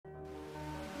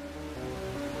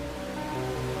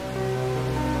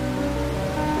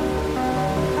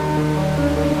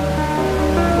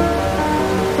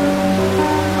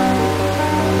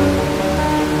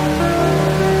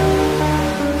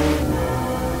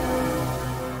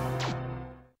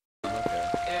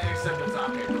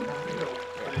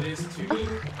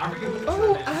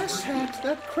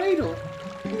that cradle.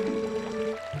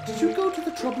 Did you go to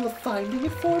the trouble of finding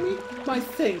it for me? My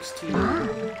thanks to you.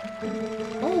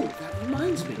 Oh, that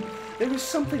reminds me. There is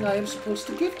something I am supposed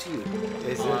to give to you.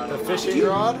 Is it the fishing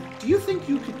rod? Do you think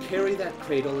you could carry that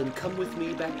cradle and come with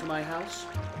me back to my house?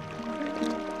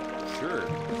 Sure.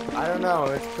 I don't know.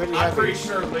 It's pretty heavy. I'm pretty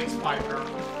sure Link's Piper.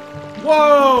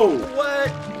 Whoa!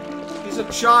 What? He's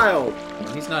a child.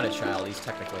 Well, he's not a child. He's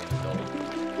technically an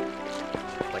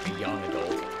adult. Like a young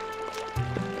adult.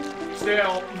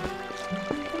 Still.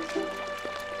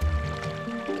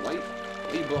 White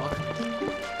block.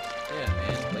 Yeah,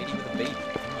 man. Lady with a baby.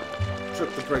 Come on.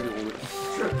 Trip the pregnant woman.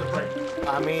 Trip the pregnant.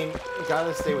 I mean, you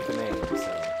gotta stay with the name,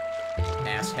 so.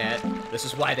 Asshat. This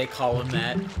is why they call him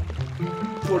that.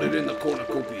 Put it in the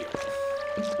cornucopia.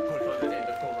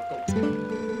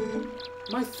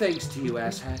 My thanks to you,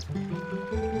 asshat.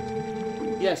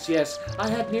 Yes, yes, I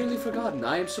had nearly forgotten.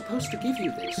 I am supposed to give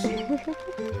you this.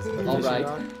 All right,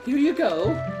 here you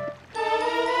go.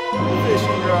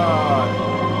 Fishing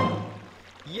rod.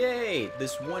 Yay!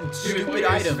 This one Dude, stupid look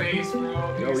at his item. face,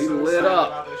 bro. Yo, He's he so lit excited up.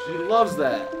 about this He shit. loves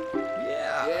that.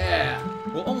 Yeah. Yeah.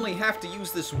 We'll only have to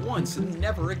use this once and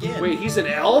never again. Wait, he's an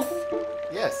elf?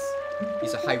 Yes.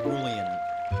 He's a Hyrulean.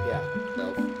 Yeah.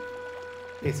 Elf.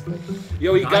 Basically.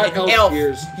 Yo, he Not got an elf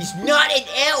ears. He's not an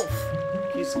elf!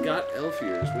 He's got elf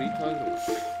ears. What are you talking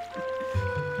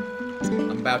about?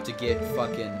 I'm about to get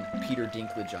fucking Peter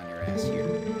Dinklage on your ass here.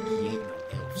 He ain't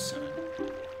no elf, son.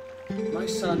 My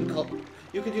son called.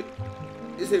 You could do.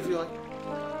 Is it if you like?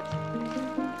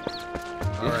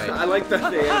 Alright. I like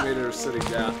that the animator is sitting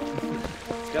down.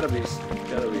 It's gotta be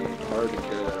hard to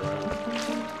carry that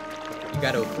around. You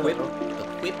gotta equip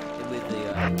with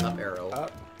the up arrow.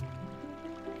 Up.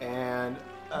 And,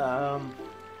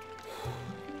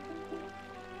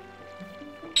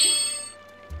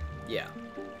 Yeah.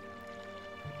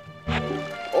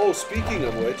 Oh, speaking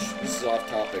of which, this is off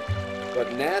topic, but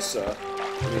NASA,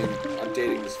 I mean, I'm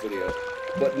dating this video,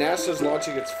 but NASA's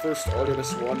launching its first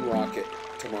Artemis 1 rocket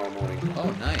tomorrow morning.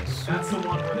 Oh, nice. That's the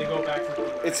one where they go back to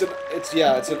the... It's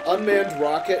an unmanned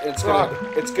rocket, and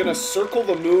it's gonna circle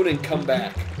the moon and come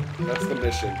back. That's the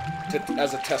mission,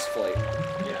 as a test flight.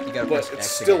 Yeah. You gotta But press it's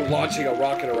X still again. launching a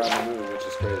rocket around the moon, which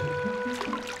is crazy.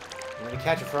 I'm gonna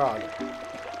catch a frog.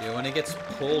 Yeah, when it gets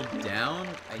pulled down,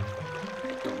 I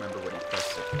don't remember what he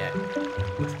pressed it at.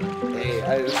 Hey,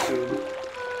 I assume.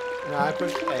 No, I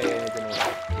pushed A and it didn't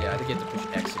work. Yeah, I think you have to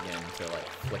push X again to like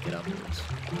flick it upwards.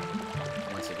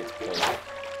 Once it gets pulled.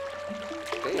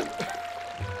 Damn.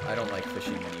 I don't like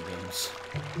fishing mini games.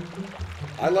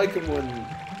 I like them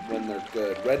when they're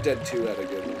good. Red Dead 2 had a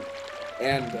good one.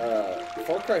 And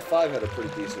Far Cry 5 had a pretty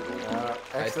decent one.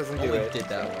 X doesn't I do only it. did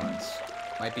that once.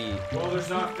 Might be, Well, there's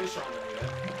not fish on there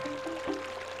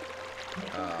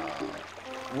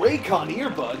Raycon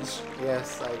earbuds?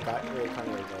 Yes, I got Raycon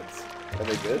earbuds. Are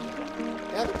they good?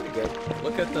 Yeah, they're pretty good.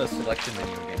 look at the selection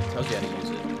menu again. It tells you how to use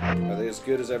it. Are they as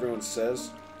good as everyone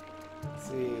says? Let's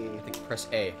see. I think press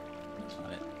A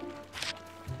on it.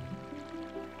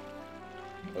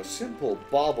 A simple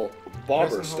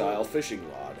bobber-style fishing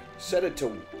rod. Set it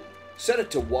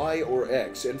to Y or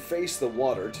X and face the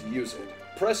water to use it.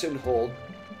 Press and hold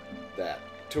that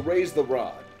to raise the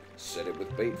rod. Set it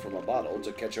with bait from a bottle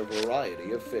to catch a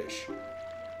variety of fish.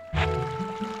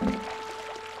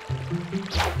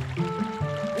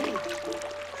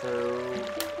 True.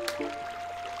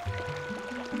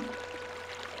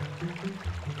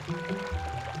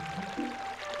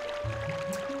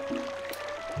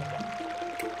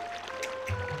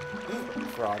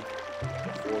 Frog.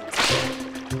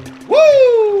 Woo!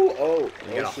 Oh,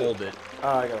 You gotta hold it. Oh,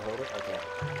 I gotta hold it? Okay.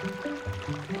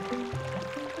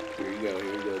 Here you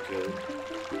go, kid.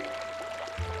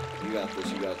 You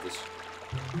got this.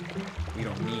 We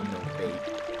don't need no bait.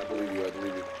 I believe you, I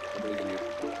believe in you.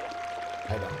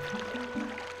 I don't.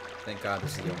 Thank God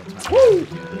this is the only time Woo! we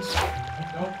can do this.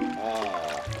 Nope.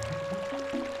 Ah.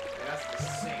 That's the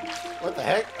sink. What the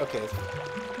heck? Okay.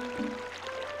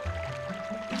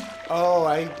 Oh,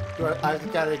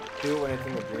 I've gotta do it when it's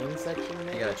in the green section,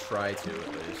 maybe? You gotta try to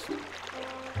at least.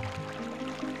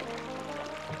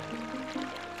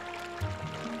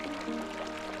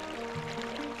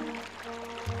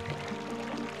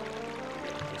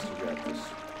 You got this.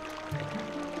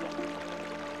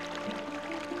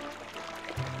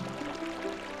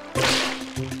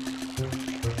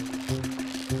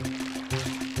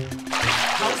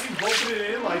 How's he bolting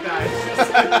it in like that? It's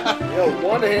just like, Yo,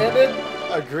 one-handed?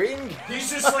 A green? he's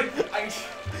just like,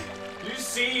 you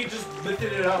see, he just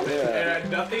lifted it up, Yeah.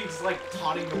 and nothing's like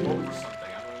taughting the rope or something.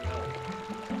 I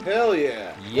don't know. Hell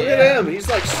yeah. Look Yeah. at him. He's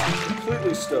like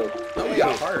completely stoked. Oh, Hey. you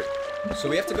got a heart. So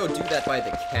we have to go do that by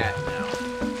the cat now.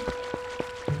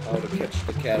 Oh, to catch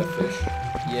the catfish.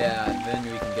 Yeah, then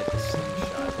we can get the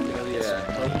slingshot. Yeah.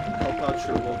 Help out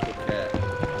your local cat.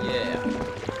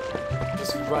 Yeah.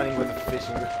 Just running with a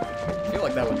fishing rod. I feel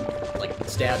like that would, like,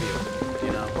 stab you,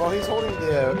 you know? Well, he's holding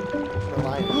the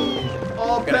line.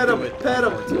 Oh, Gotta pet do him! it Pet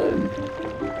one more him! time.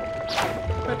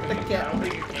 Pet the I cat. don't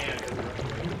think you can.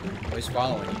 Oh, he's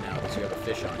following you now because you have a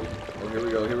fish on you. Oh, here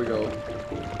we go, here we go.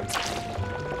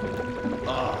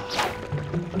 Ah.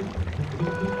 You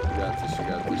got this, you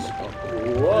got this. Oh.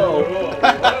 Whoa!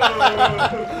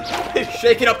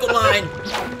 Shaking up the line!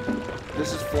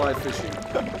 This is fly fishing.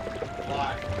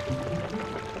 Fly.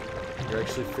 You're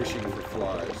actually fishing for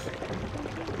flies.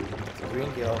 It's a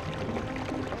green gill.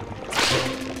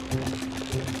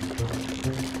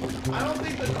 I don't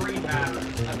think the green matters.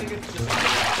 I think it's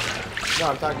just. No,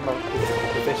 I'm talking about the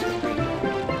fish is green.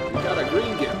 You got a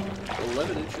green gill.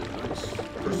 11 inches, nice.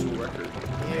 Personal record.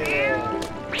 Yeah.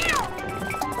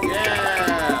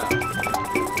 Yeah!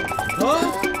 Huh?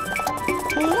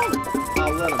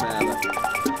 I'll let him have it.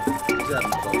 He's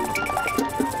having fun.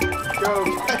 Go.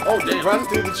 Oh, damn. Run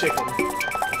through the chicken.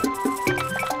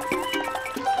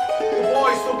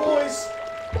 The boys!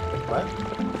 What?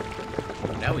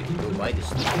 Now we can go buy the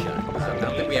slingshot. I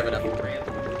don't think we have enough. I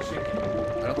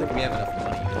don't think we have enough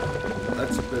money.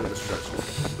 That's a bit of a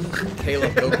stretch.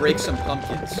 Caleb, go break some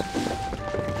pumpkins.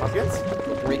 Pumpkins?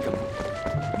 Go break them.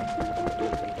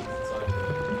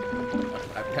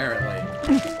 Apparently.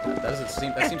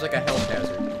 That seems like a health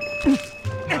hazard.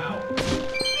 Wow.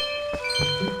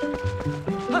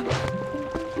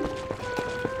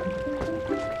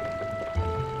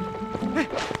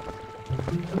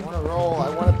 I want to roll. I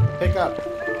want to pick up.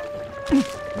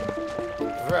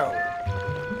 Throw.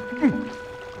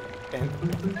 And.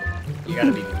 You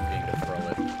gotta be moving to throw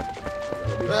it.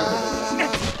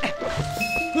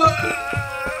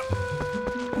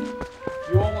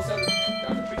 You almost had.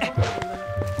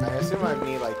 I assume I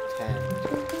need like 10.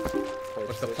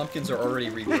 But the pumpkins are already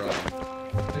regrowing.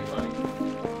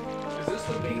 Is this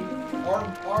the main?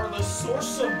 Are the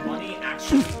source of money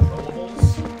actually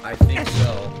throwables? I think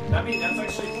so. That's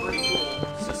actually a pretty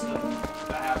cool system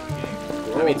to have in the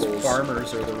game. That means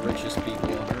farmers are the richest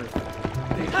people on Earth.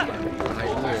 They have high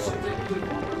Well, rule. actually, technically,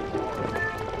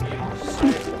 in our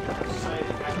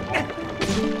society kind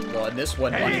of Well, in this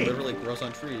one, money literally grows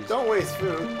on trees. Don't waste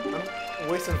food. I'm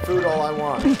wasting food all I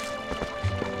want.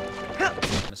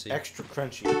 Let's see. Extra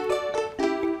crunchy.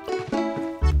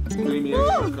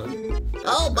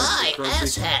 Oh my,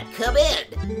 asshat, come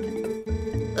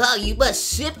in! Oh, you must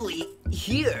simply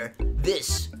hear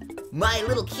this. My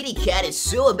little kitty cat is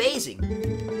so amazing.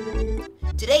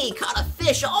 Today he caught a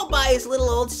fish all by his little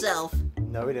old self.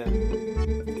 No, we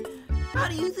didn't. How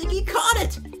do you think he caught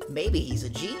it? Maybe he's a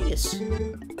genius.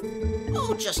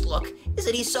 Oh, just look.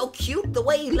 Isn't he so cute the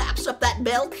way he laps up that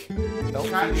milk? Don't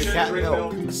Cat feed your should cat drink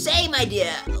milk. milk. Same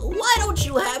idea. Why don't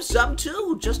you have some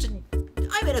too?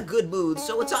 I'm in a good mood,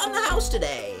 so it's on the house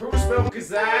today. Whose milk is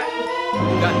that?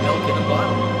 We got milk in a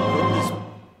bottle.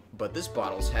 But this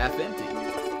bottle's half empty.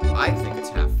 I think it's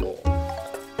half full.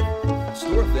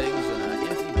 Store things in an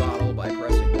empty bottle by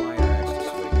pressing Y or X to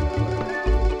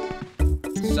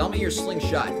swing it. Sell me your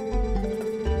slingshot.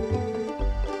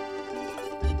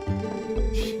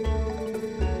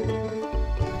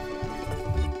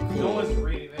 No one's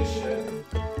reading this shit.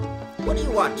 What do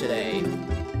you want today?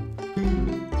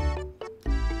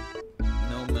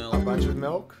 No A milk. bunch of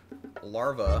milk?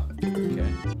 Larva.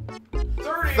 Okay.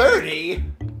 30! 30?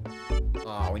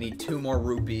 Oh, we need 2 more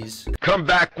rupees. Come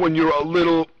back when you're a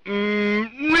little,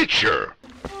 richer.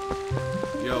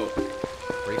 Yo,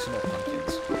 Break some more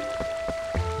pumpkins.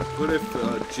 what if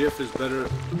Jif is better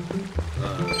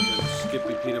than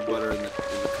Skippy Peanut Butter in the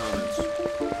comments?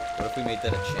 What if we made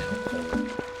that a channel poll?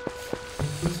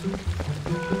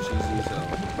 Cheesy as hell.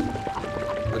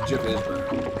 But Jif is better.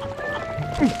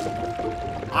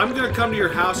 I'm gonna come to your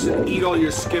house and eat all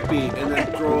your Skippy and then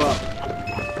throw up.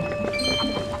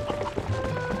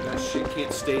 That shit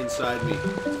can't stay inside me.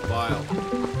 It's vile.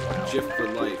 Jif for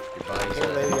life. Hey,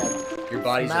 lady, Your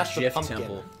body's a Smash the GIF pumpkin.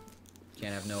 temple.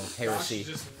 Can't have no Gosh, heresy.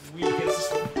 just weakest.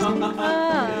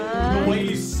 The way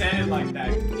you said it like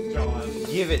that, John.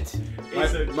 give it.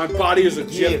 Is a My body is a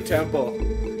Give. Jif temple.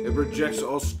 It rejects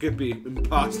all Skippy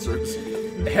imposters.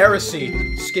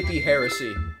 Heresy. Skippy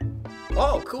heresy.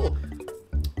 Oh, cool.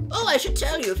 Oh, I should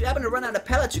tell you, if you happen to run out of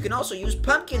pellets, you can also use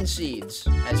pumpkin seeds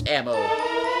as ammo.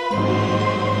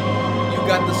 You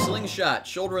got the slingshot.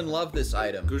 Children love this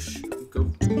item. Go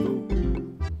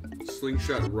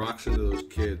slingshot rocks into those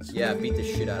kids. Yeah, beat the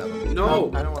shit out of them. No!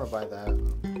 I don't want to buy that.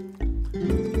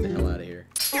 Get the hell out of here.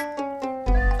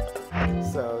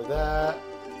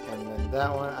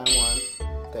 That one I want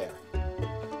there.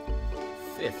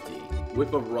 50.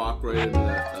 Whip a rock right into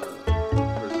that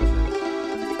person's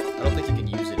head. I don't think you can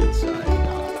use it inside.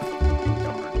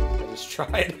 Darn. I just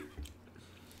tried.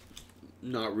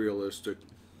 Not realistic.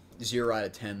 0 out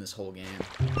of 10 this whole game.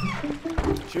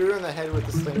 Shoot her in the head with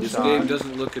the slingshot. This game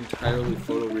doesn't look entirely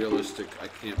photorealistic. I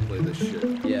can't play this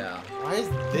shit. Yeah. Why is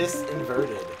this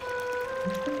inverted?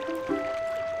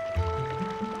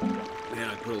 Man,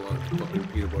 I put a lot of fucking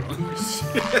peanut butter on this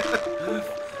shit.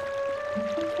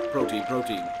 Protein.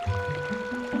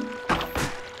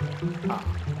 Ah.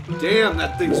 Damn,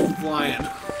 that thing's flying.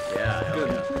 Yeah, hell Good.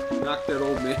 yeah. Knock that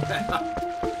old man out.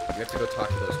 You have to go talk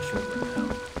to those children now.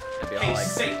 And be all Hey, like,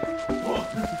 Saint.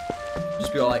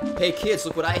 just be all like, hey kids,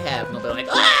 look what I have. And they'll be like,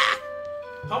 ah!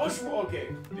 How much more? Okay,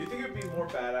 do you think it'd be more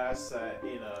badass that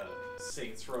in a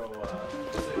Saints Row, was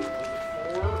it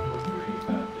 4 or 3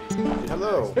 that they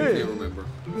Hello. I can't remember.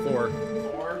 4.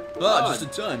 4? Ah, just in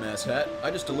time, asshat.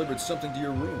 I just delivered something to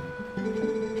your room.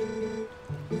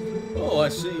 Oh, I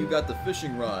see you got the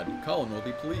fishing rod. Colin will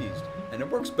be pleased. And it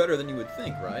works better than you would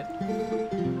think, right?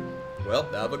 Well,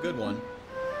 have a good one.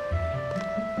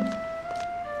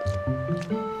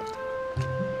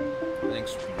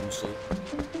 Thanks, Russell.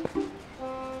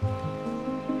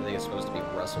 I think it's supposed to be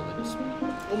Russell. They just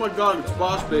Oh my god, it's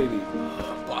Boss Baby.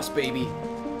 boss baby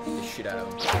the shit out of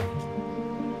him.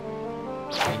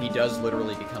 And he does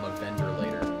literally become a vendor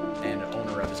later and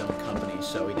owner of his own company,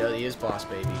 so he is boss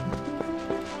baby.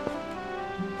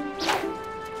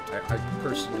 I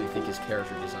personally think his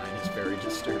character design is very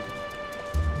disturbing.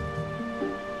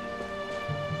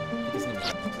 I think his name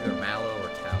is either Mallow or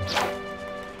Cal.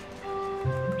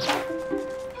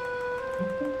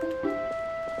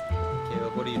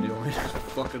 Caleb, what are you doing?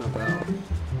 Fucking about.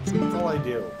 That's all I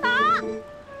do.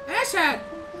 Asshat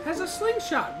has a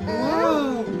slingshot.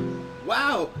 Whoa!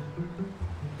 Wow!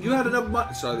 You had enough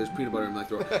money. Sorry, there's peanut butter in my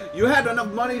throat. You had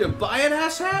enough money to buy an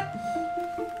asshat?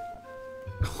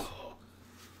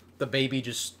 The baby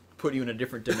just put you in a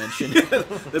different dimension.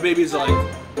 The baby's like,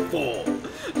 full.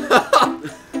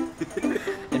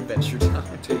 Adventure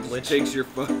time. Takes your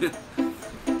phone.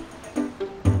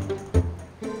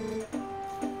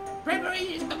 Bravery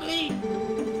is the lead.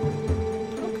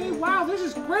 Okay, wow, this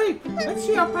is great. Let's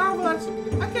see how powerful that's.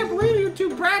 I can't believe you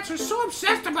two brats are so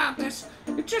obsessed about this.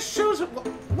 It just shows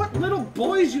what little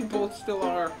boys you both still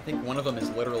are. I think one of them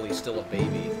is literally still a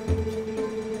baby.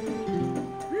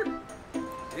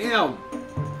 Damn.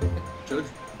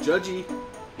 Judgy.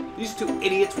 These two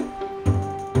idiots.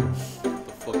 What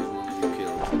the fuck is wrong with you,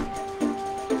 Caleb?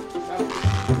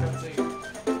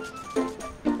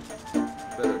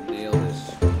 Better nail this.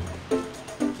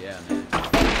 Yeah, man.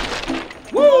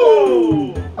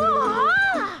 Woo!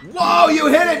 Whoa, you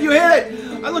hit it! You hit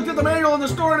it! I looked at the manual in the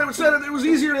store and it said it was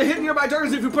easier to hit nearby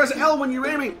targets if you press L when you're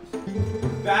aiming.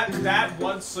 That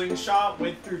one slingshot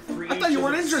went through 3 I thought you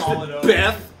weren't inches of solid interested,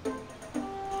 oak. Beth.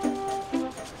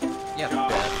 Yeah,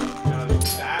 Josh, Beth.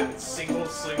 Josh, that single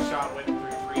slingshot went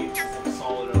through 3 inches of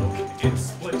solid oak and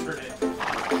splintered it.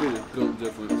 It is built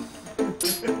different.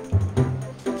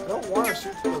 I don't want to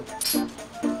shoot the...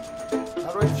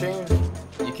 How do I change?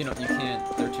 You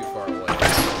can't, they're too far away.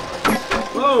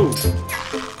 Whoa!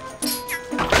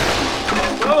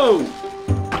 Whoa!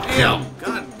 Damn!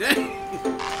 God dang!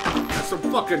 That's some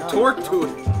fucking torque to it.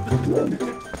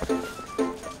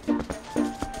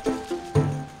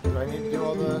 Do I need to do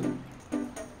all the...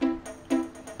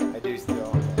 I do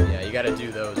still. Yeah, you gotta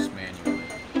do those manually.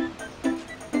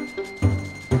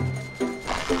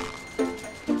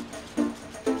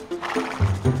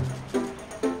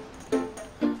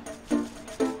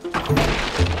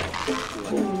 I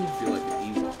feel like an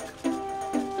Ewok.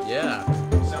 Yeah.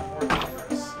 Sound more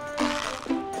dangerous.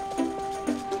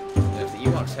 If the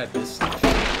Ewoks had this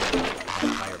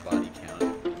higher body count.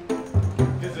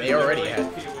 They already had.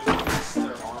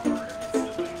 Their armor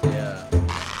instantly. Yeah.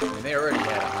 I mean, they already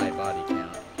had a high body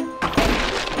count.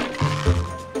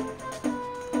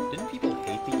 Didn't people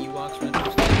hate the Ewoks when it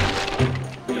first came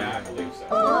out? Yeah, I believe so.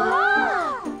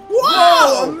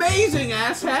 Whoa! Amazing,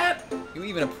 asshat! You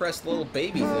even oppressed the little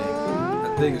baby thing.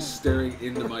 That thing is staring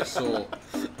into my soul.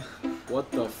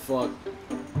 What the fuck?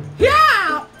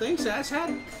 Yeah. Thanks,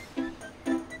 asshat.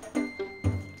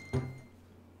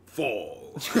 Fall.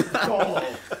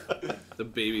 Oh. The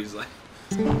baby's like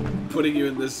putting you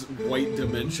in this white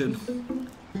dimension.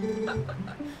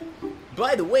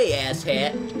 By the way,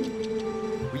 asshat,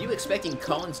 were you expecting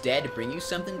Colin's dad to bring you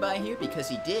something by here? Because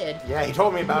he did. Yeah, he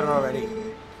told me about it already.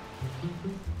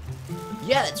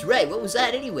 Yeah, that's right. What was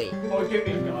that anyway? Oh, give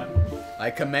me a gun. I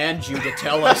command you to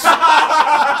tell us.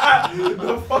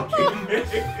 The fucking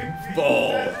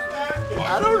Fall.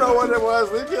 I don't know what it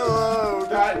was. Leave me alone.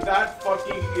 That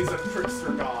fucking is a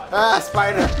trickster god. Ah,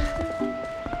 spider.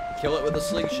 Kill it with a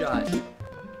slingshot.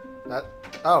 That.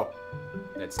 Oh.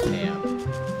 That's tab.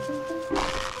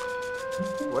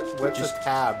 What's a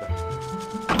tab?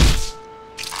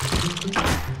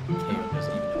 Caleb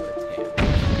doesn't even know what a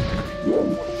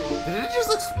tab. Did it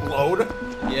just explode?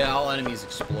 Yeah, all enemies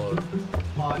explode.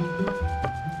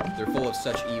 They're full of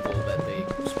such evil that they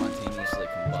spontaneously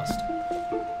combust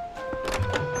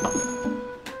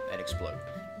and explode.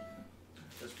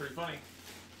 That's pretty funny.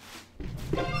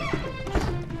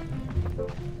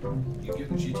 You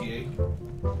getting GTA?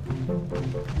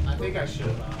 I think I should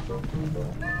have.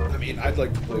 I mean, I'd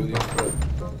like to play with you, but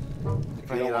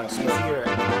if you don't want to spend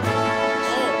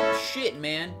Oh shit,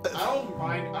 man!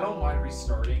 I don't mind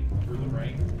restarting through the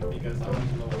rank because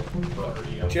I'm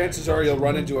already up. chances are you'll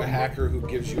run into a hacker who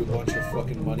gives you a bunch of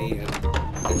fucking money and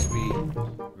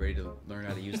XP. Ready to learn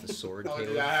how to use the sword, Oh, did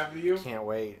Caleb? that happen to you? Can't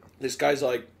wait. This guy's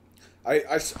like,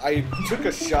 I took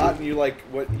a shot and you like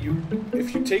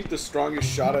if you take the strongest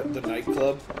shot at the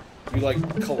nightclub, you like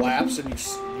collapse and you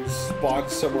spawn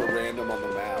somewhere random on the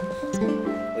map.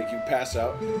 Like you pass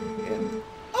out and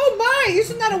Oh my,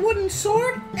 isn't that a wooden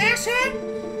sword, asshat?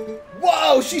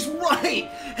 Whoa, she's right!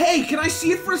 Hey, can I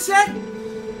see it for a sec?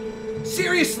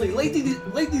 Seriously, lately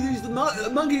these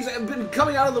monkeys have been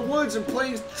coming out of the woods and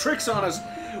playing tricks on us.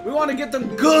 We want to get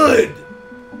them good!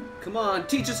 Come on,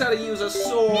 teach us how to use a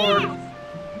sword.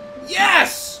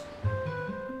 Yes!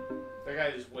 That guy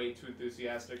is way too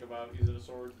enthusiastic about using a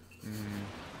sword.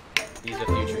 He's a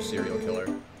future serial killer.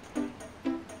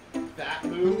 That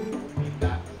move? What do you mean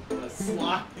that move? The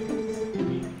slide? You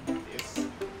mean this?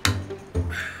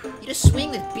 You just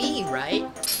swing with B, right?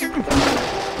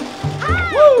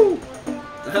 Woo!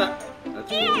 That's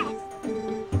cool.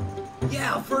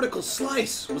 Yeah, a vertical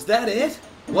slice. Was that it?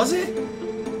 Was it?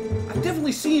 I've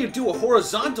definitely seen you do a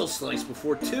horizontal slice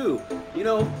before, too. You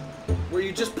know, where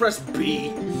you just press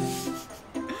B.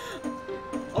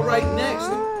 Alright, next.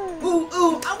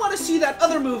 Ooh, I want to see that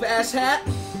other move, asshat.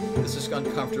 This is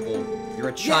uncomfortable. You're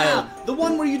a child. Yeah, the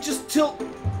one where you just tilt,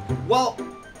 well,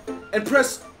 and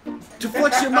press to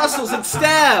flex your muscles and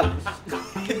stab.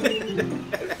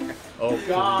 Oh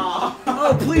God!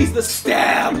 Oh, please, the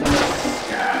stab.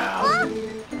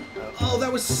 Oh,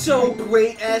 that was so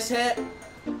great, asshat.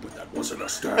 But that wasn't a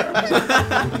stab.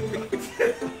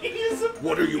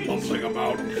 What are you mumbling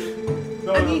about?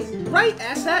 No, I mean, right,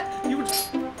 asshat? You were just...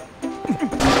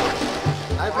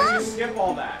 how do you skip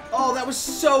all that? Oh, that was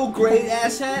so great,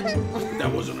 asshat.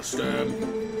 That wasn't a stab.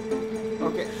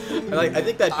 Okay. I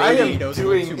think that I baby am knows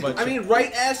doing- too much. I mean,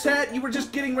 right, asshat? You were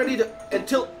just getting ready to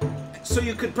tilt so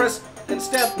you could press and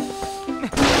step.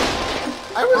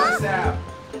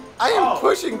 I am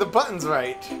pushing the buttons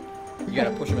right. you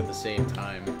gotta push him at the same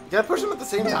time. You gotta push them at the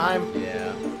same time.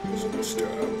 Yeah. Wasn't a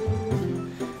stab.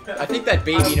 I think that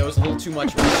baby knows a little too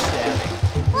much for stabbing.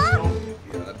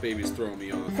 Yeah, that baby's throwing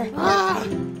me off. Ah.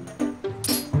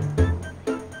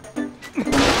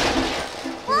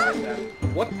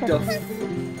 What the?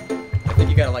 I think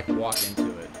you gotta like walk into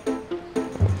it.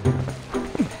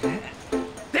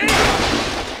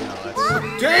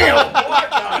 Damn! What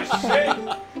the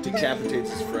shit?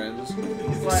 Decapitates his friends. He's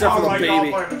like, Except for the alright, I'll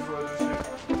baby. play this for this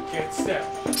shit. Can't step.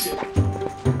 Shit.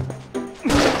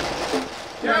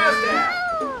 Yes, Dad!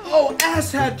 Oh,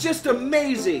 asshat, just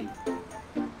amazing.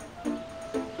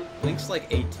 Link's like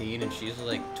 18 and she's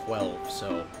like 12,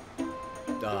 so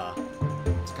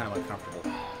it's kind of uncomfortable.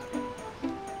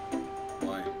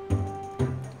 Why?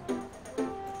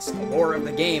 It's the lore of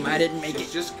the game. I didn't make She's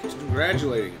it. just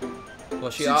congratulating him. Well,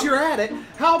 she Since you're at it,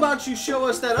 how about you show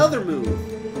us that other move?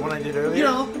 The one I did earlier. You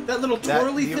know, that little That-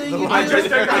 twirly the- thing the you one I just did?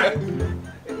 did that.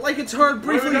 Like it's hard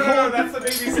briefly No, hold. that's the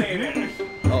baby saying it.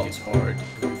 Oh, it's hard.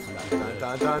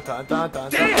 Dun, dun, dun, dun,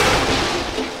 dun,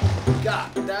 dun.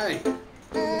 God dang.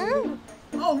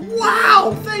 Oh,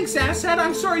 wow! Thanks, asshat.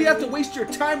 I'm sorry you have to waste your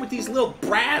time with these little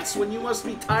brats when you must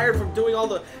be tired from doing all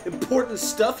the important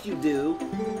stuff you do.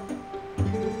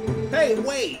 Hey,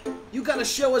 wait! You gotta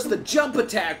show us the jump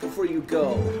attack before you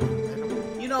go.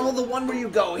 You know, the one where you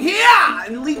go, yeah!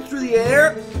 And leap through the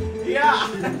air? Yeah.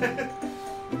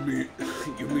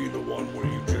 You mean the one where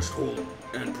you just hold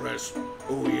and press?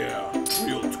 Oh yeah,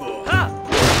 real tough.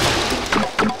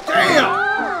 Damn!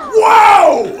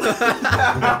 Whoa!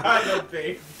 The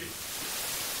baby.